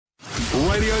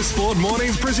Radio Sport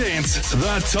Mornings presents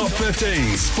the top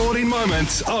 15 sporting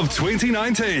moments of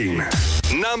 2019.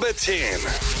 Number 10.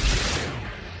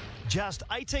 Just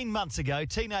 18 months ago,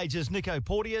 teenagers Nico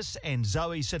Porteous and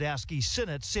Zoe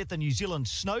Sadowski-Synnott set the New Zealand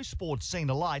snow sports scene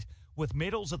alight with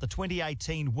medals at the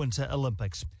 2018 Winter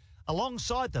Olympics.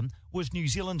 Alongside them was New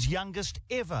Zealand's youngest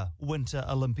ever Winter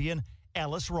Olympian,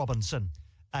 Alice Robinson.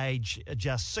 Age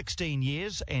just 16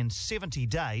 years and 70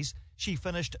 days, she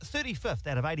finished 35th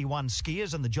out of 81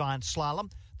 skiers in the giant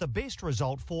slalom, the best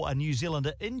result for a New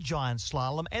Zealander in giant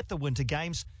slalom at the Winter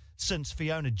Games since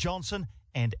Fiona Johnson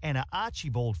and Anna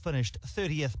Archibald finished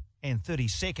 30th and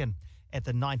 32nd at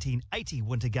the 1980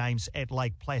 Winter Games at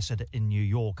Lake Placid in New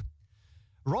York.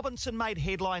 Robinson made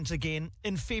headlines again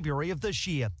in February of this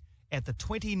year. At the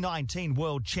 2019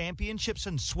 World Championships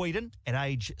in Sweden, at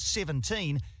age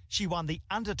 17, she won the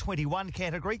under-21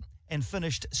 category and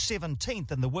finished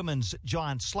 17th in the women's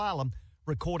giant slalom,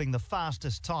 recording the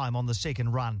fastest time on the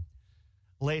second run.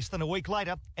 Less than a week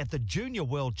later, at the Junior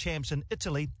World Champs in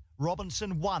Italy,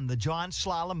 Robinson won the giant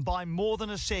slalom by more than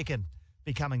a second,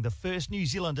 becoming the first New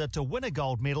Zealander to win a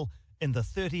gold medal in the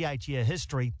 38-year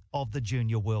history of the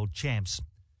Junior World Champs.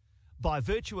 By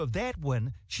virtue of that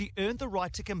win, she earned the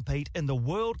right to compete in the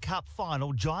World Cup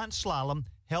final giant slalom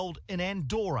held in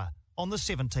Andorra on the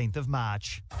 17th of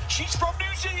March. She's from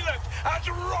New Zealand, and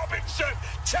Robinson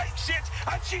takes it,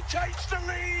 and she takes the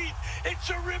lead. It's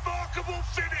a remarkable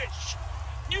finish.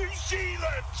 New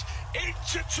Zealand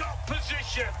into top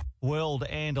position. World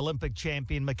and Olympic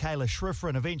champion Mikaela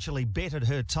Shiffrin eventually bettered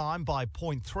her time by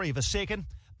 0.3 of a second,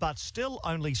 but still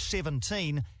only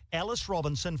 17, Alice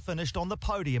Robinson finished on the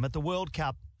podium at the World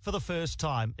Cup for the first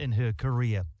time in her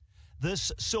career.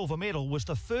 This silver medal was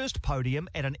the first podium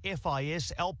at an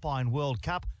FIS Alpine World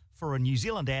Cup for a New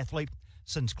Zealand athlete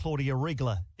since Claudia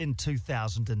Riegler in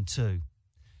 2002.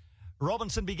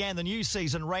 Robinson began the new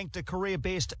season ranked a career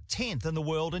best 10th in the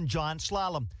world in giant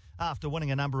slalom. After winning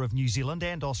a number of New Zealand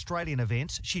and Australian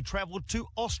events, she travelled to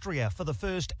Austria for the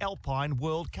first Alpine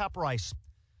World Cup race.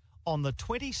 On the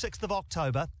 26th of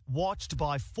October, watched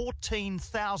by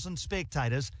 14,000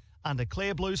 spectators under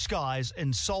clear blue skies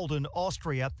in Solden,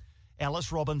 Austria,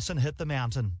 Alice Robinson hit the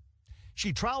mountain.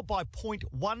 She trailed by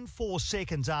 0.14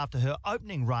 seconds after her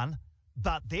opening run,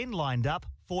 but then lined up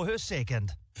for her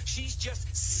second. She's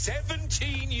just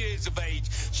 17 years of age.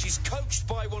 She's coached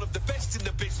by one of the best in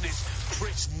the business,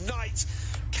 Chris Knight.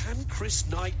 Can Chris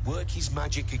Knight work his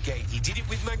magic again? He did it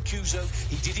with Mancuso,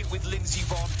 he did it with Lindsey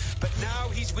Vonn, but now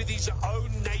he's with his own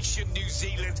nation, New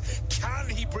Zealand. Can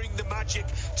he bring the magic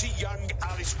to young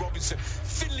Alice Robinson?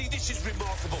 Finley, this is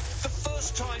remarkable. The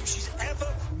first time she's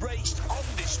ever raced on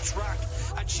this track,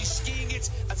 and she's skiing it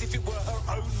as if it were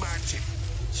her own mountain.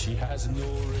 She has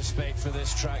no respect for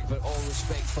this track, but all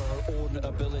respect for her own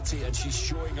ability, and she's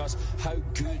showing us how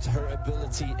good her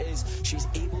ability is. She's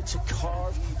able to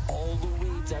carve all the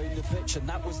way down the pitch, and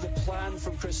that was the plan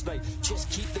from Chris Knight. Just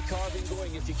keep the carving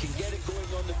going. If you can get it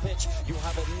going on the pitch, you'll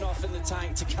have enough in the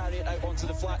tank to carry it out onto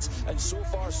the flats, and so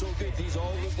far so good. These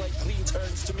all look like clean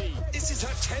turns to me. This is her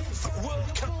 10th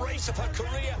World Cup race of her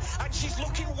career, and she's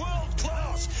looking world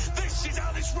class. This is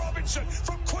Alice Robinson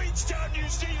from Queenstown, New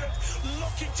Zealand,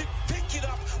 looking to pick it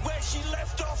up where she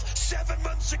left off 7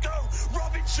 months ago.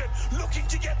 Robinson looking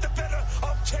to get the better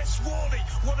of Tess Worley,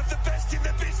 one of the best in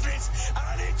the business,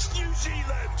 and it's New Zealand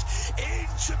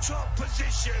into top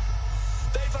position.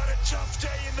 They've had a tough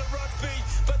day in the rugby,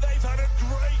 but they've had a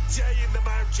great day in the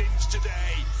mountains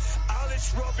today.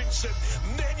 Alice Robinson,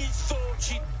 many thought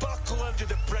she'd buckle under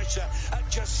the pressure at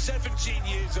just 17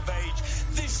 years of age.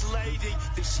 This lady,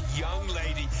 this young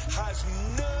lady, has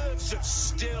nerves of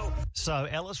steel. So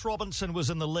Alice Robinson was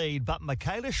in the lead, but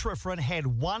Mikaela Shiffrin had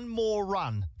one more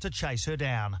run to chase her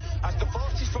down. As the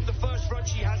fastest from the first run,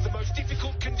 she has the most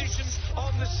difficult conditions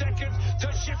on the second.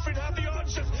 Does Shiffrin have the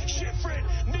answers? Shiffrin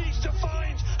needs to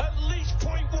find at least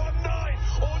 0.19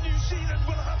 or New Zealand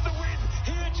will have the win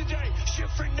here today.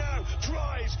 Shiffrin now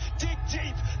drives, dig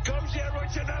deep, goes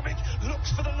aerodynamic,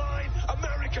 looks for the line.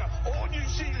 America or New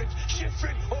Zealand,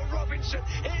 Shiffrin or Robinson.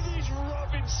 It is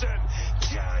Robinson.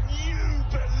 Can you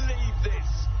believe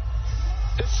this?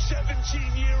 The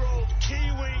 17-year-old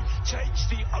Kiwi takes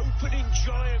the opening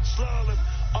giant slalom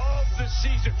of the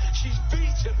season. She's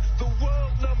beaten the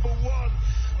world number one,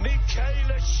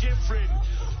 Mikaela Shiffrin.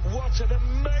 What an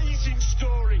amazing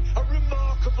story, a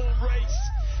remarkable race,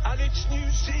 and it's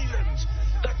New Zealand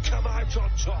that come out on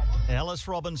top. Alice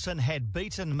Robinson had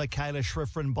beaten Mikaela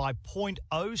Shiffrin by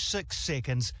 0.06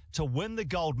 seconds to win the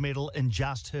gold medal in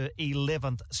just her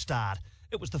 11th start.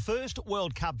 It was the first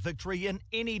World Cup victory in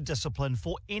any discipline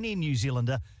for any New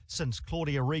Zealander since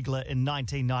Claudia Riegler in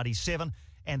 1997,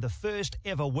 and the first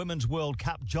ever Women's World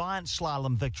Cup giant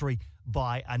slalom victory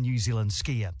by a New Zealand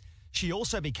skier. She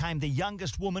also became the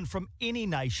youngest woman from any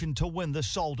nation to win the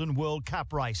Solden World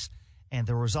Cup race. And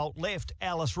the result left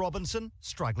Alice Robinson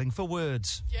struggling for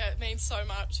words. Yeah, it means so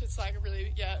much. It's like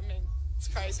it's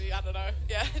crazy. I don't know.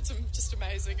 Yeah, it's just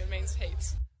amazing. It means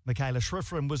heaps. Michaela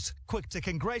Schifrin was quick to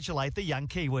congratulate the young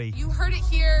Kiwi. You heard it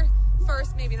here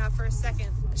first, maybe not first,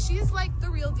 second. She's like the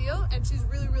real deal, and she's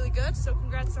really, really good, so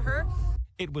congrats to her.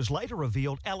 It was later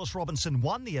revealed Alice Robinson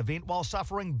won the event while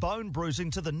suffering bone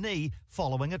bruising to the knee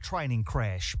following a training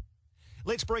crash.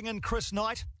 Let's bring in Chris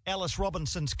Knight, Alice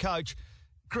Robinson's coach.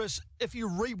 Chris, if you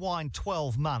rewind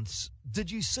 12 months,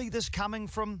 did you see this coming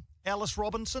from Alice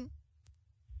Robinson?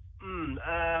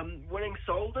 Winning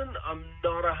Solden, I'm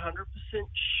not 100%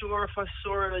 sure if I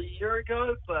saw it a year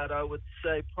ago, but I would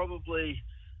say probably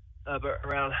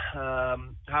around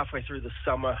halfway through the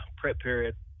summer prep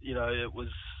period. You know, it was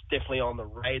definitely on the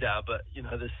radar, but, you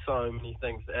know, there's so many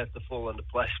things that have to fall into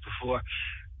place before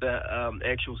the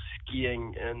actual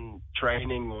skiing and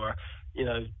training or, you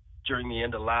know, during the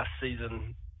end of last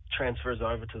season transfers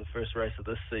over to the first race of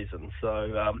this season.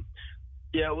 So,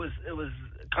 yeah, it was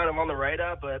kind of on the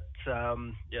radar, but,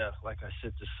 yeah, like I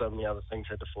said, just so many other things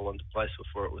had to fall into place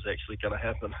before it was actually going to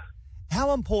happen.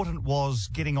 How important was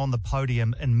getting on the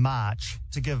podium in March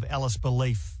to give Alice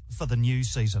belief for the new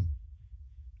season?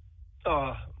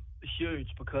 Oh, huge,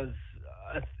 because,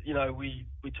 you know, we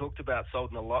talked about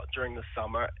Solden a lot during the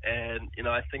summer, and, you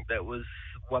know, I think that was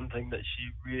one thing that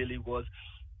she really was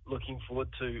looking forward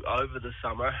to over the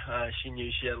summer. She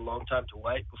knew she had a long time to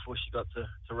wait before she got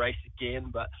to race again,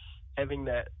 but having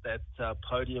that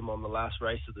podium on the last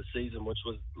race of the season, which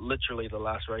was literally the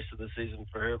last race of the season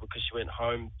for her because she went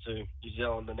home to New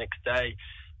Zealand the next day,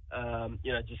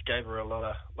 you know, just gave her a lot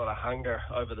of hunger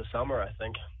over the summer, I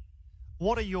think.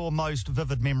 What are your most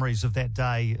vivid memories of that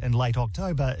day in late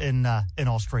October in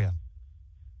Austria?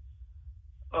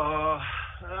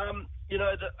 You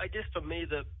know, I guess for me,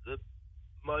 the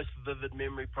most vivid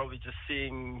memory probably just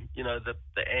seeing, you know, the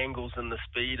angles and the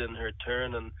speed in her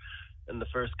turn and the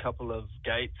first couple of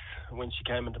gates when she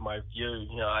came into my view.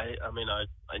 You know,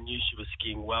 I knew she was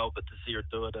skiing well, but to see her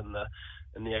do it in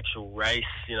the actual race,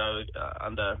 you know,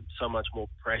 under so much more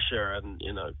pressure and,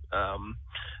 you know,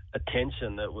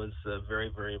 attention, that was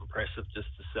very, very impressive. Just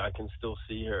to see, I can still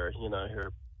see her, you know,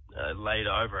 her laid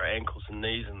over, her ankles and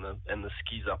knees, and the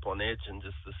skis up on edge, and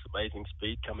just this amazing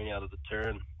speed coming out of the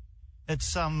turn.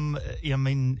 It's I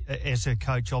mean, as her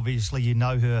coach, obviously you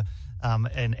know her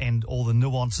and all the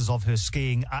nuances of her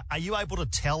skiing. Are you able to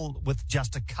tell with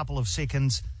just a couple of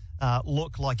seconds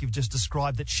look, like you've just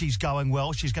described, that she's going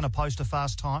well, she's going to post a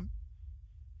fast time?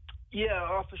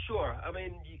 Yeah, for sure. I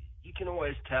mean, you can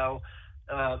always tell,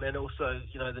 and also,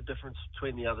 you know, the difference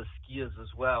between the other skiers as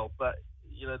well. But,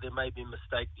 you know, there may be a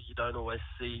mistake that you don't always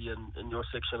see in your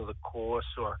section of the course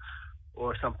or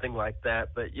something like that.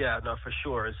 But yeah, no, for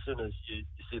sure, as soon as you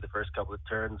see the first couple of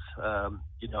turns,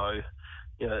 you know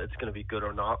it's going to be good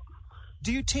or not.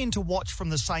 Do you tend to watch from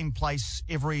the same place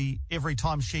every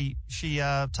time she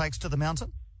takes to the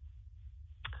mountain?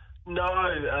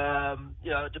 No,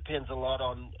 you know, it depends a lot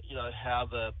on, you know, how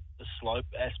the slope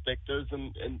aspect is,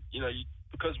 and you know,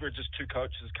 because we're just two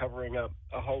coaches covering a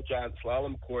whole giant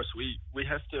slalom course, we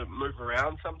have to move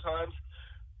around sometimes.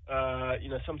 You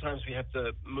know, sometimes we have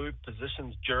to move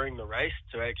positions during the race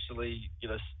to actually, you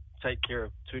know, take care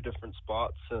of two different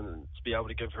spots and to be able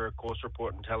to give her a course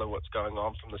report and tell her what's going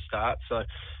on from the start. So,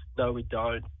 no, we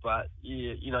don't. But,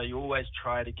 you know, you always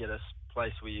try to get a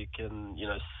place where you can, you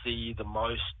know, see the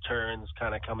most turns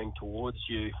kind of coming towards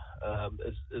you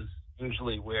is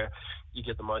usually where you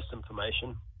get the most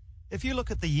information. If you look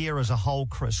at the year as a whole,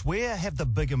 Chris, where have the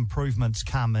big improvements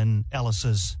come in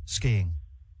Alice's skiing?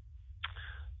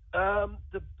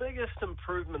 The biggest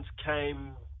improvements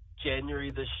came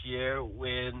January this year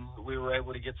when we were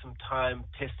able to get some time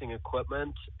testing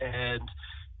equipment and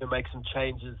make some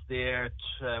changes there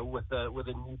with a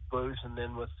new boot, and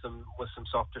then with some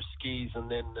softer skis,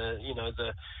 and then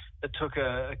it took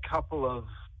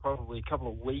probably a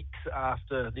couple of weeks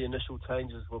after the initial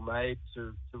changes were made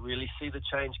to really see the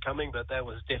change coming. But that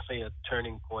was definitely a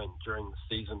turning point during the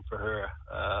season for her.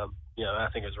 You know, I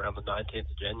think it was around the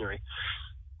 19th of January.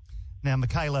 Now,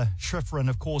 Michaela Schifrin,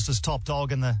 of course, is top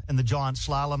dog in the giant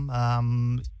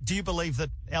slalom. Do you believe that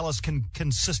Alice can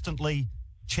consistently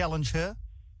challenge her?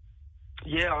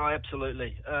 Yeah,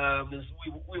 absolutely.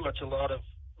 We watch a lot of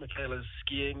Michaela's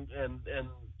skiing, and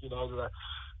you know,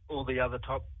 all the other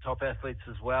top athletes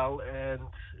as well, and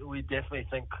we definitely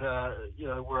think you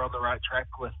know, we're on the right track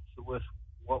with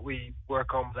what we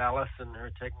work on with Alice and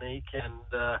her technique,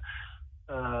 and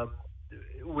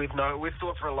we've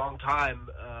thought for a long time,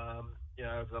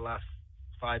 over the last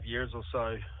 5 years or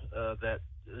so, that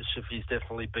Shiffy's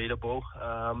definitely beatable,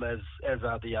 as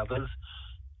are the others.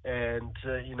 And,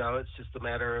 it's just a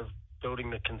matter of building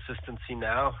the consistency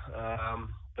now.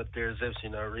 But there's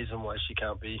absolutely no reason why she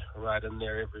can't be right in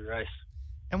there every race.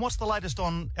 And what's the latest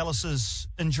on Alice's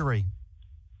injury?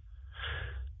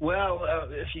 Well,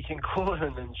 if you can call it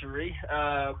an injury,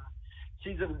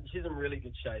 she's in really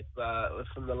good shape.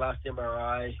 From the last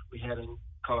MRI we had in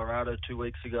Colorado 2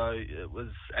 weeks ago, it was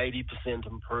 80%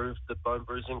 improved, the bone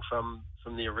bruising from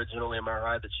the original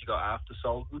MRI that she got after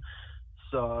Solden.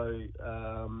 So,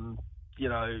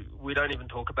 we don't even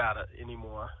talk about it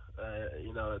anymore.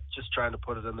 Just trying to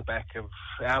put it in the back of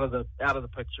out of the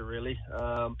picture, really,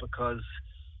 because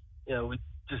we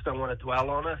just don't want to dwell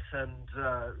on it. And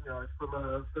from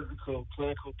a physical,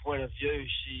 clinical point of view,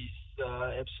 she's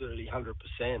absolutely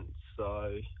 100%.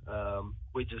 So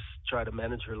we just try to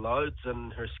manage her loads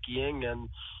and her skiing and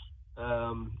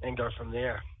go from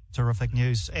there. Terrific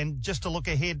news. And just to look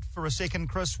ahead for a second,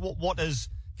 Chris, what is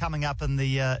coming up in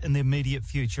the immediate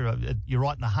future? You're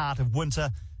right in the heart of winter,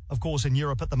 of course, in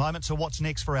Europe at the moment. So what's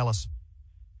next for Alice?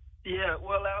 Yeah,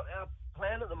 well, our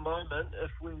plan at the moment,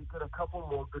 if we've got a couple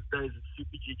more good days of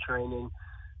Super G training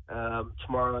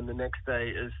tomorrow and the next day,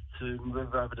 is to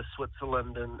move over to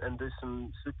Switzerland and do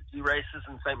some Super G races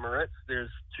in St. Moritz. There's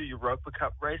 2 Europa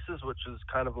Cup races, which is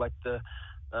kind of like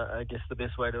I guess the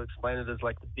best way to explain it is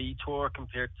like the B Tour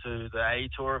compared to the A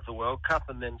Tour of the World Cup,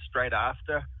 and then straight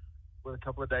after, with a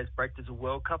couple of days break, there's a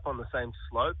World Cup on the same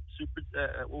slope,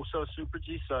 also a Super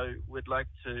G. So we'd like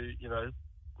to,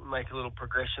 make a little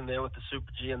progression there with the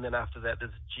Super G, and then after that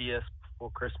there's a GS before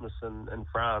Christmas in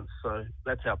France. So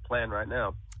that's our plan right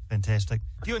now. Fantastic.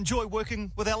 Do you enjoy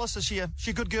working with Alice? Is she a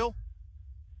good girl?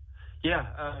 Yeah,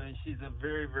 she's a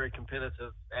very, very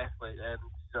competitive athlete, and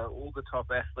all the top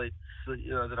athletes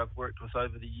that I've worked with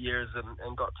over the years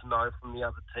and got to know from the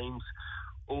other teams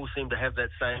all seem to have that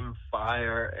same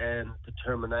fire and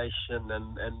determination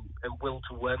and will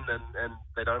to win, and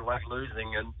they don't like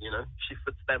losing, and she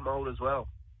fits that mold as well.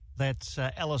 That's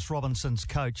Alice Robinson's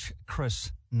coach,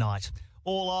 Chris Knight.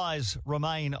 All eyes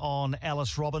remain on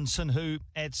Alice Robinson, who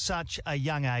at such a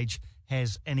young age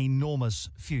has an enormous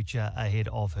future ahead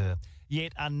of her.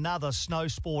 Yet another snow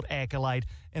sport accolade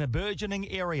in a burgeoning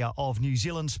area of New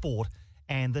Zealand sport,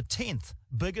 and the 10th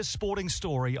biggest sporting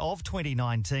story of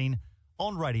 2019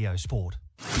 on Radio Sport.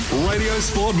 Radio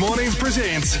Sport Mornings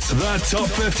presents the top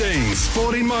 15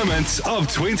 sporting moments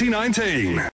of 2019.